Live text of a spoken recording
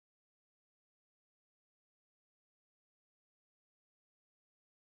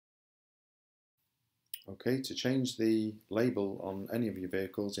Okay, to change the label on any of your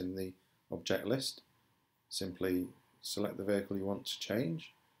vehicles in the object list, simply select the vehicle you want to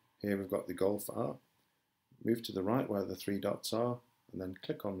change. Here we've got the Golf R. Move to the right where the three dots are and then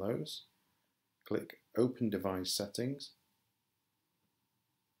click on those. Click Open Device Settings.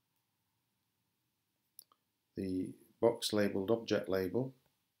 The box labelled Object Label,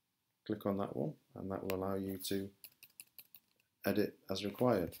 click on that one and that will allow you to edit as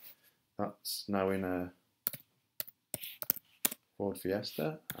required. That's now in a Ford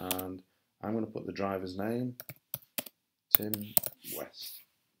Fiesta and I'm going to put the driver's name, Tim West.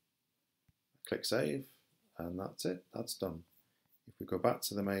 Click Save and that's it, that's done. If we go back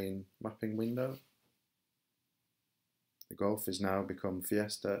to the main mapping window, the Golf is now become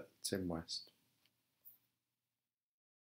Fiesta Tim West.